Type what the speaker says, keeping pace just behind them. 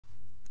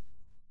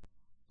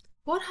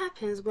What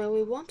happens when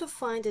we want to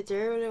find the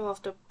derivative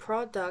of the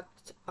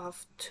product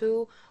of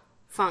two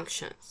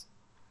functions?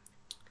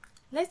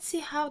 Let's see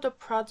how the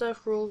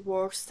product rule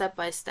works step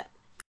by step.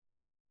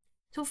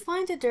 To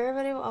find the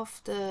derivative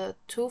of the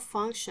two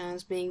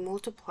functions being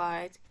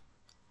multiplied,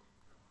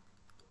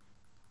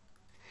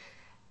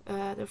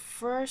 the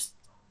first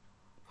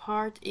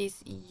part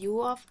is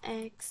u of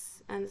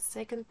x and the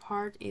second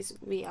part is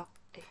v of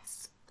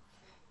x.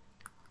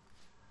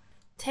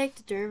 Take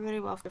the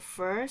derivative of the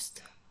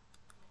first,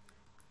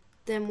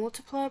 then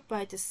multiply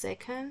by the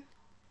second,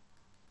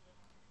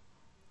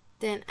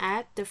 then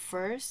add the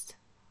first,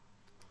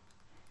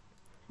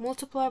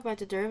 multiply by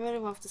the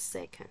derivative of the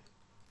second.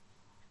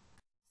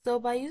 So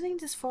by using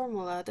this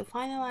formula, the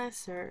final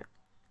answer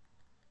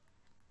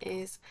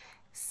is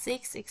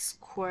 6x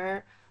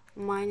squared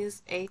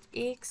minus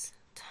 8x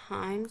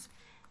times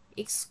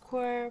x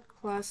squared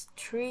plus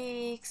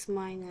 3x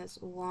minus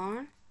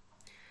 1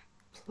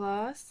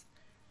 plus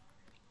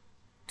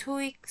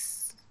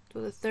 2x to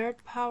the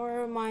third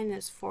power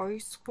minus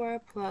 4x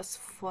squared plus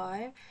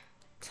 5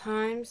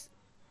 times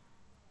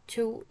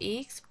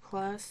 2x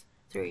plus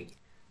 3.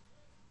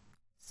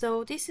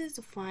 So this is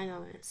the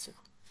final answer.